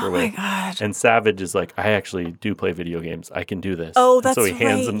helicopter with. Oh my God. And Savage is like, I actually do play video games. I can do this. Oh, And that's so he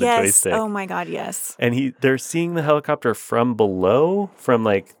hands him the joystick. Oh my God, yes. And they're seeing the helicopter from below, from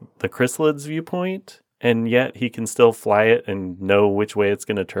the chrysalid's viewpoint, and yet he can still fly it and know which way it's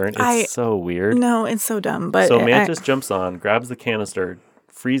going to turn. It's so weird. No, it's so dumb. But so Mantis jumps on, grabs the canister,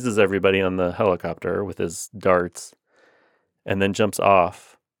 freezes everybody on the helicopter with his darts, and then jumps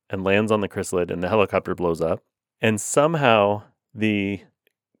off and lands on the chrysalid, and the helicopter blows up. And somehow the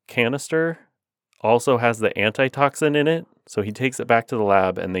canister also has the antitoxin in it. So he takes it back to the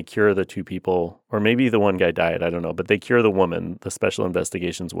lab and they cure the two people, or maybe the one guy died, I don't know, but they cure the woman, the special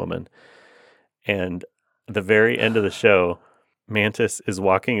investigations woman. And at the very end of the show, Mantis is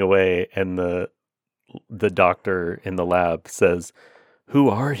walking away and the doctor in the lab says, "Who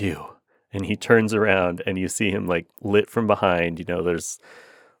are you?" And he turns around and you see him lit from behind. There's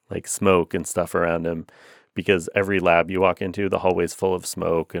smoke and stuff around him because every lab you walk into, the hallway's full of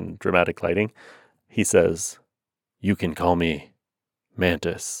smoke and dramatic lighting. He says, "You can call me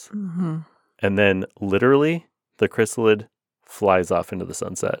Mantis." And then literally the chrysalid flies off into the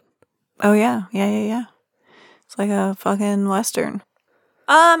sunset. Oh, yeah. Yeah. It's like a fucking Western.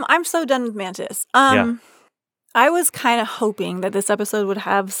 I'm so done with Mantis. I was kind of hoping that this episode would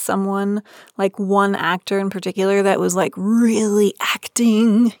have someone, one actor in particular that was really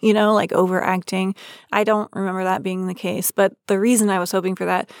acting, overacting. I don't remember that being the case. But the reason I was hoping for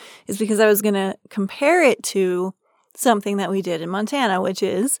that is because I was going to compare it to something that we did in Montana, which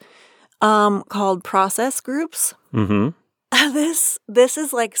is called process groups. Mm-hmm. This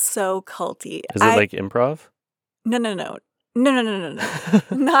is like so culty. Is it like improv? No.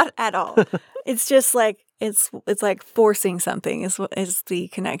 Not at all. It's just like it's like forcing something is the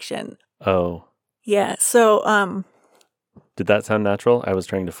connection. Oh. Yeah. So Did that sound natural? I was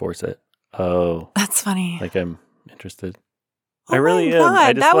trying to force it. Oh. that's funny. Like I'm interested. Oh I really my am. God,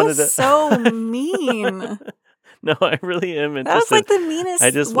 I just that wanted was to so mean. No, I really am interested. That was like the meanest. I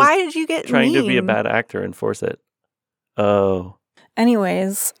just Why did you get trying mean? to be a bad actor and force it. Oh.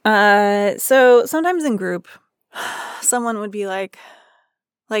 Anyways, so sometimes in group, someone would be like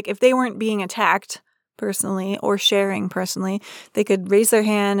if they weren't being attacked personally or sharing personally, they could raise their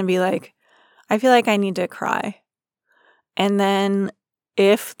hand and be like, I feel like I need to cry. And then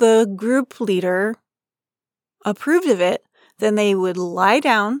if the group leader approved of it, then they would lie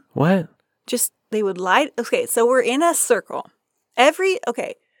down. What? They would lie. Okay, so we're in a circle. Let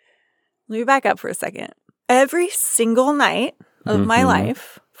me back up for a second. Every single night of my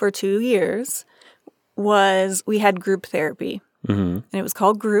life for 2 years we had group therapy. Mm-hmm. And it was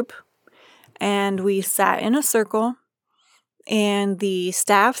called group. And we sat in a circle. And the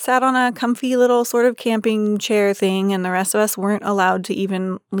staff sat on a comfy little sort of camping chair thing. And the rest of us weren't allowed to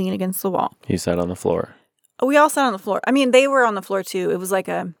even lean against the wall. You sat on the floor. We all sat on the floor. I mean, they were on the floor too. It was like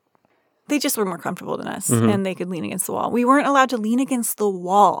they just were more comfortable than us. Mm-hmm. And they could lean against the wall. We weren't allowed to lean against the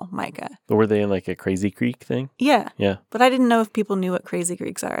wall, Micah. But were they in like a Crazy Creek thing? Yeah. Yeah. But I didn't know if people knew what Crazy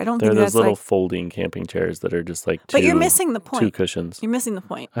Creeks are. I don't They're think those that's little like... folding camping chairs that are just like But you're missing the point. 2 cushions. You're missing the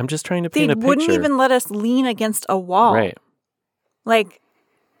point. I'm just trying to They paint a picture. wouldn't even let us lean against a wall. Right. Like,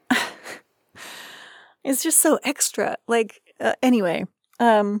 it's just so extra. Like, anyway,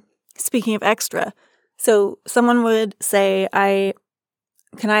 speaking of extra, so someone would say,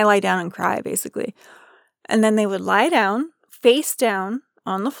 can I lie down and cry, basically? And then they would lie down, face down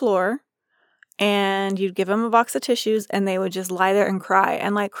on the floor, and you'd give them a box of tissues, and they would just lie there and cry,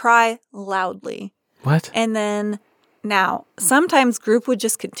 and like cry loudly. What? And then, now, sometimes group would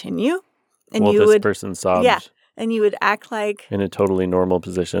just continue, and well, you this would... person sobbed Yeah. And you would act like in a totally normal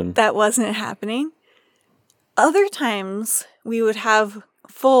position. that wasn't happening. Other times we would have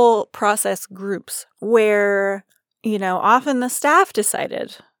full process groups where, often the staff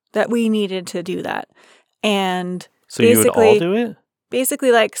decided that we needed to do that. And So you would all do it?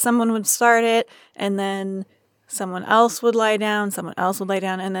 Basically, like someone would start it and then someone else would lie down, someone else would lie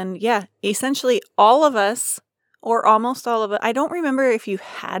down. And then, essentially all of us or almost all of it. I don't remember if you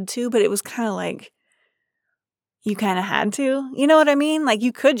had to, but it was kind of like, you kind of had to. You know what I mean? Like,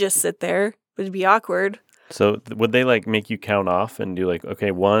 you could just sit there, but it'd be awkward. So would they, like, make you count off and do, like,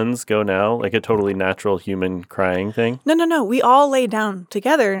 okay, ones, go now? Like a totally natural human crying thing? No. We all lay down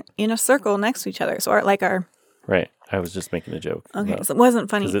together in a circle next to each other. So, our... Right. I was just making a joke. Okay, so it wasn't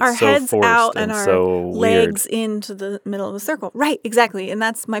funny. 'Cause it's Our so heads forced out and and our so legs into the middle of the circle. Right, exactly. And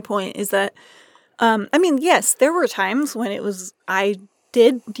that's my point, is that, yes, there were times when I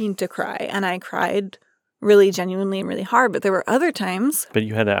did need to cry, and I cried really genuinely and really hard, but there were other times. But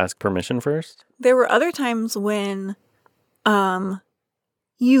you had to ask permission first? There were other times when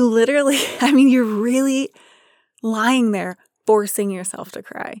you literally, you're really lying there forcing yourself to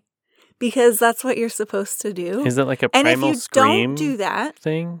cry. Because that's what you're supposed to do. Is it like a primal scream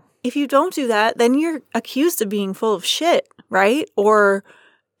thing? If you don't do that, then you're accused of being full of shit, right? Or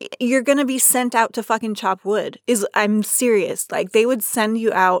you're going to be sent out to fucking chop wood. I'm serious. Like, they would send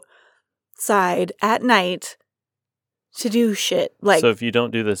you outside at night to do shit. Like, so if you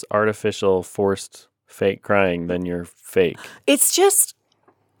don't do this artificial, forced, fake crying, then you're fake. It's just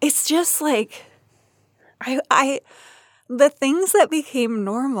like, the things that became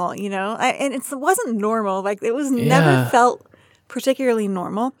normal, and it wasn't normal. Like, it was never felt particularly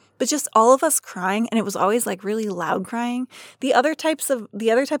normal, but just all of us crying, and it was always like really loud crying. The other type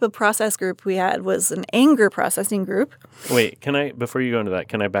of process group we had was an anger processing group. Wait, before you go into that,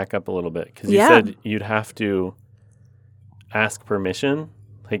 can I back up a little bit? Because you said you'd have to ask permission.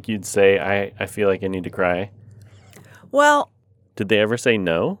 Like, you'd say, I feel like I need to cry. Well, did they ever say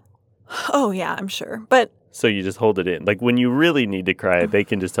no? Oh yeah, I'm sure. But so you just hold it in. Like, when you really need to cry, they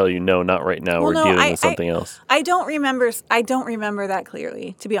can just tell you, no, not right now. We're dealing with something else. I don't remember that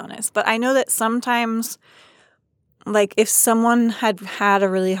clearly, to be honest. But I know that sometimes, like, if someone had a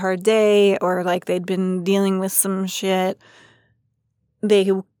really hard day, or like they'd been dealing with some shit,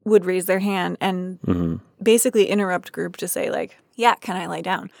 they would raise their hand and basically interrupt group to say, like, yeah, can I lie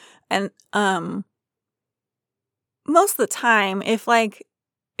down? And most of the time, if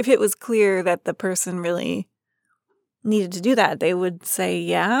it was clear that the person really needed to do that, they would say,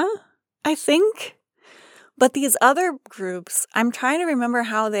 yeah, I think. But these other groups, I'm trying to remember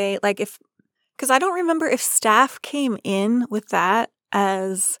how they, like, because I don't remember if staff came in with that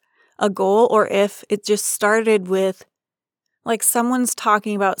as a goal or if it just started with, like, someone's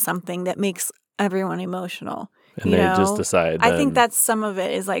talking about something that makes everyone emotional. And they just decide. I think that's some of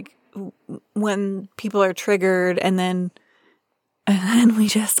it is, like, when people are triggered and then we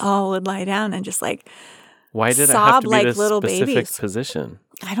just all would lie down and just, like, why did it have sob to be like this little specific babies. position?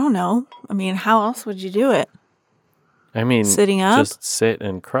 I don't know. I mean, how else would you do it? I mean, Sitting up? just sit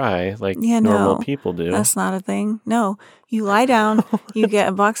and cry like Yeah, normal no, people do. That's not a thing. No, you lie down, you get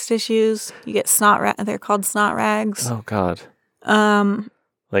a box of tissues, you get they're called snot rags. Oh God.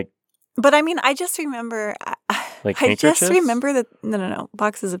 Like But I mean, I just remember, Like I just handkerchiefs? remember that, no,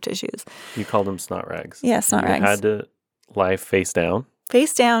 boxes of tissues. you called them snot rags. Yeah, snot you rags. had to lie face down.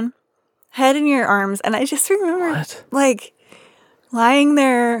 Face down, head in your arms. And I just remember, What? like, lying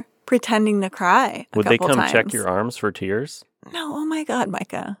there pretending to cry a Would they couple come check times. your arms for tears? No, oh my God,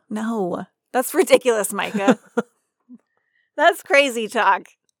 Micah. No. That's ridiculous, Micah. That's crazy talk.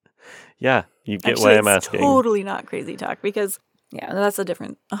 Yeah, you get Actually, why I'm it's asking. totally not crazy talk because, yeah, that's a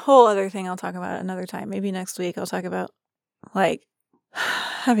whole other thing I'll talk about another time. Maybe next week I'll talk about, like,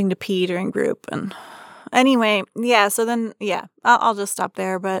 having to pee during group. And anyway, yeah, so then, yeah, I'll just stop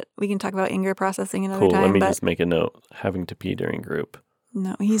there, but we can talk about anger processing another Cool. time. Let me but just make a note. Having to pee during group.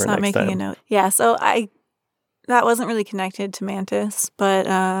 no, he's for not next making a time. note. Yeah, so that wasn't really connected to Mantis, but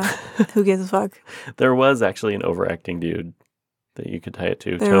who gives a fuck? There was actually an overacting dude that you could tie it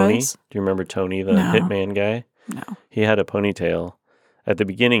to. There Tony. was? Do you remember Tony, the No. hitman guy? No. He had a ponytail. At the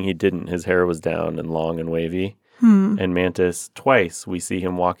beginning, he didn't. His hair was down and long and wavy. And Mantis, twice, we see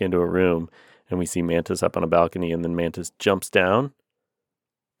him walk into a room and we see Mantis up on a balcony and then Mantis jumps down.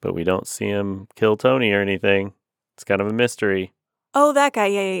 But we don't see him kill Tony or anything. It's kind of a mystery. Oh, that guy.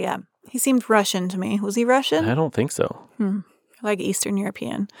 Yeah. He seemed Russian to me. Was he Russian? I don't think so. Like Eastern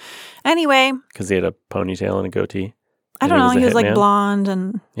European. Anyway, Because he had a ponytail and a goatee. I And don't know. a He was like hitman. blonde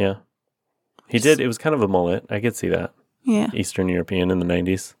and Yeah. He did. It was kind of a mullet. I could see that. yeah. Eastern European in the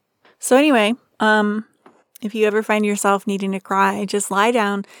 90s. So anyway, if you ever find yourself needing to cry, just lie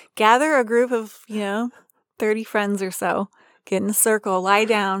down, gather a group of, 30 friends or so, get in a circle, lie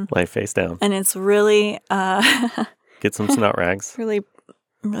down, Lie face down. and it's really, Get some snot rags. really,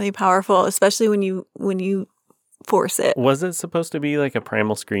 really powerful, especially when you force it. Was it supposed to be like a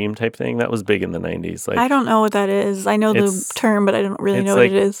primal scream type thing? That was big in the 90s. Like I don't know what that is. I know the It's- term, but I don't really it's know what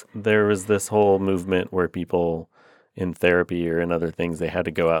like it is. There was this whole movement where people in therapy or in other things, they had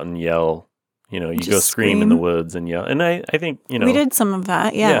to go out and yell. You go Just scream in the scream. woods and yell. And I think, We did some of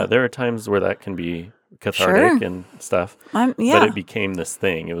that, yeah. there are times where that can be cathartic Sure. and stuff. Yeah. But it became this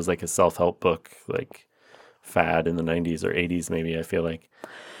thing. It was like a self-help book, like fad in the 90s or 80s, maybe, I feel like.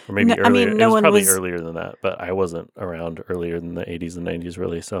 Or maybe No, earlier. I mean, it no was one probably was- earlier than that, but I wasn't around earlier than the 80s and 90s,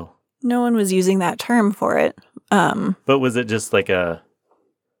 really. So, No one was using that term for it. but was it just like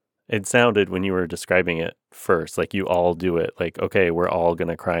it sounded when you were describing it first, like you all do it, like, okay, we're all going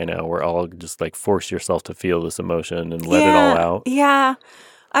to cry now. We're all just like force yourself to feel this emotion and let it all out. Yeah.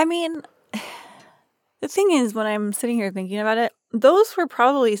 I mean, the thing is, when I'm sitting here thinking about it, those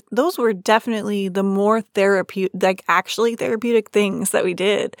were definitely the more therapeutic, like actually therapeutic things that we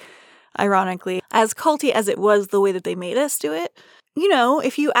did, ironically. As culty as it was, the way that they made us do it,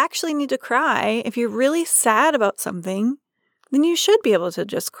 if you actually need to cry, if you're really sad about something, then you should be able to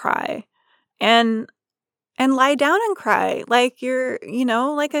just cry and lie down and cry like you're,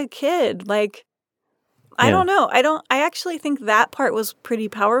 like a kid. Like, I Yeah. don't know. I actually think that part was pretty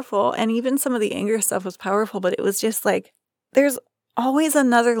powerful. And even some of the anger stuff was powerful, but it was just like, there's always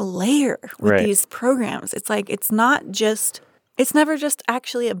another layer with Right. these programs. It's like, it's never just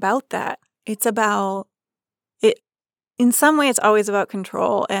actually about that. It's about it. In some way, it's always about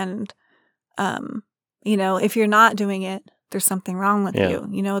control. And, if you're not doing it, there's something wrong with Yeah.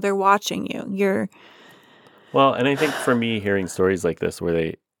 you. They're watching you. Well, and I think for me, hearing stories like this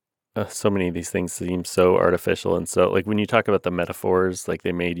where so many of these things seem so artificial and so, like when you talk about the metaphors, like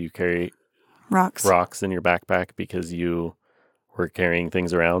they made you carry Rocks. in your backpack because you were carrying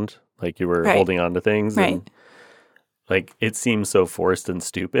things around, like you were Right. holding on to things. Right. And like it seems so forced and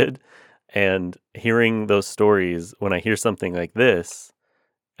stupid. And hearing those stories, when I hear something like this,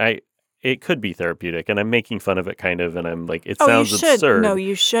 it could be therapeutic, and I'm making fun of it kind of, and I'm like, it sounds you should. absurd. No,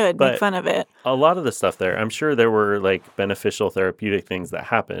 you should but make fun of it. A lot of the stuff there, I'm sure there were like beneficial therapeutic things that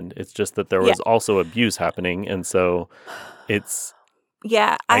happened. It's just that there was Yeah. also abuse happening. And so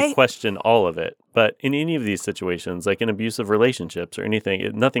Yeah, I question all of it. But in any of these situations, like in abusive relationships or anything,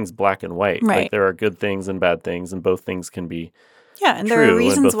 nothing's black and white. Right. Like there are good things and bad things, and both things can be Yeah, and there true, are and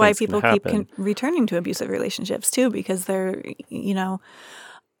reasons both why things can people keep happen. returning to abusive relationships too, because they're,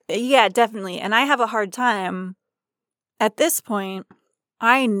 yeah, definitely. And I have a hard time at this point.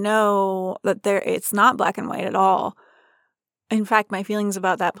 I know that it's not black and white at all. In fact, my feelings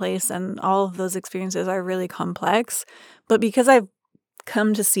about that place and all of those experiences are really complex. But because I've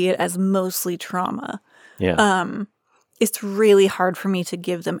come to see it as mostly trauma, it's really hard for me to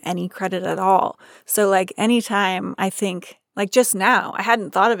give them any credit at all. So like anytime I think, like just now, I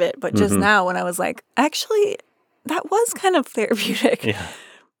hadn't thought of it, but just now when I was like, actually, that was kind of therapeutic. Yeah.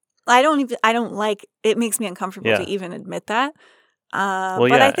 I don't like, it makes me uncomfortable to even admit that.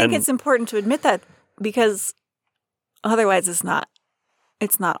 But I think it's important to admit that because otherwise it's not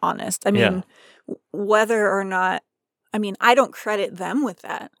honest. I mean, whether or not, I don't credit them with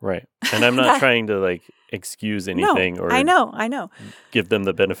that. Right. And I'm not trying to like excuse anything or I know. give them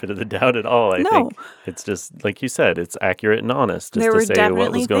the benefit of the doubt at all. I think it's just like you said, it's accurate and honest just there to were say definitely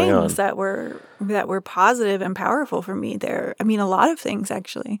what was going on. things that were positive and powerful for me there. A lot of things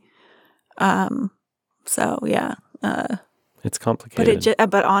actually. So yeah. It's complicated.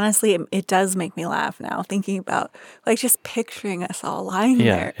 But honestly, it does make me laugh now thinking about like just picturing us all lying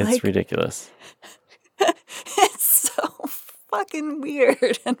there. Yeah, it's like, ridiculous. It's so fucking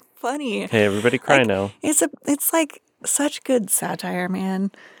weird and funny. Hey, everybody cry now. It's like such good satire,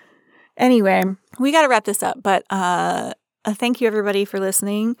 man. Anyway, we got to wrap this up, but thank you everybody for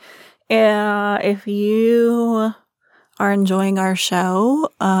listening. If you are enjoying our show,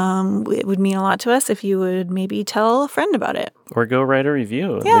 it would mean a lot to us if you would maybe tell a friend about it. Or go write a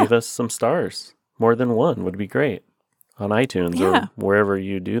review and leave us some stars. More than one would be great. On iTunes or wherever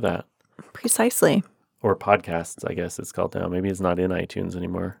you do that. Precisely. Or podcasts, I guess it's called now. Maybe it's not in iTunes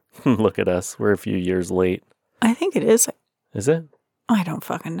anymore. Look at us. We're a few years late. I think it is. Is it? I don't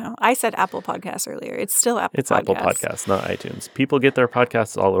fucking know. I said Apple Podcasts earlier. It's still Apple Podcasts. It's Apple Podcasts, not iTunes. People get their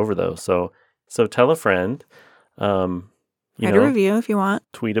podcasts all over, though. So tell a friend. Write a review if you want.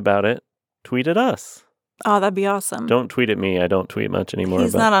 Tweet about it. Tweet at us. Oh, that'd be awesome. Don't tweet at me. I don't tweet much anymore.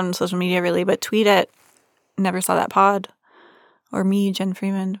 He's not on social media really, but tweet at Never Saw That Pod or me, Jen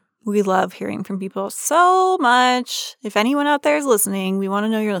Freeman. We love hearing from people so much. If anyone out there is listening, we want to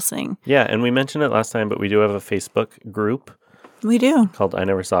know you're listening. Yeah, and we mentioned it last time, but we do have a Facebook group. We do. Called I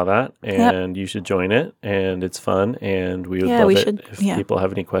Never Saw That, and you should join it, and it's fun, and we would love it if people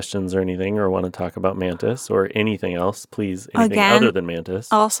have any questions or anything or want to talk about Mantis or anything else, please, anything other than Mantis.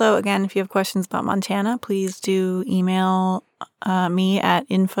 Also, again, if you have questions about Montana, please do email me at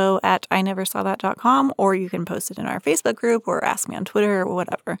info@ineversawthat.com, or you can post it in our Facebook group or ask me on Twitter or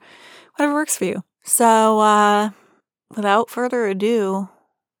whatever works for you. So, without further ado,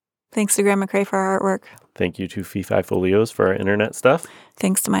 thanks to Graham McRae for our artwork. Thank you to Fee Fi Folios for our internet stuff.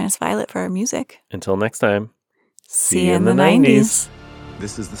 Thanks to Minus Violet for our music. Until next time. See you in the 90s.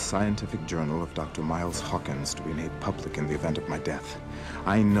 This is the scientific journal of Dr. Miles Hawkins to be made public in the event of my death.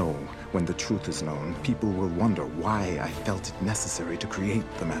 I know when the truth is known, people will wonder why I felt it necessary to create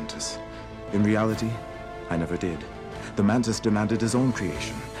the Mantis. In reality, I never did. The Mantis demanded his own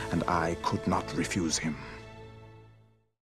creation, and I could not refuse him.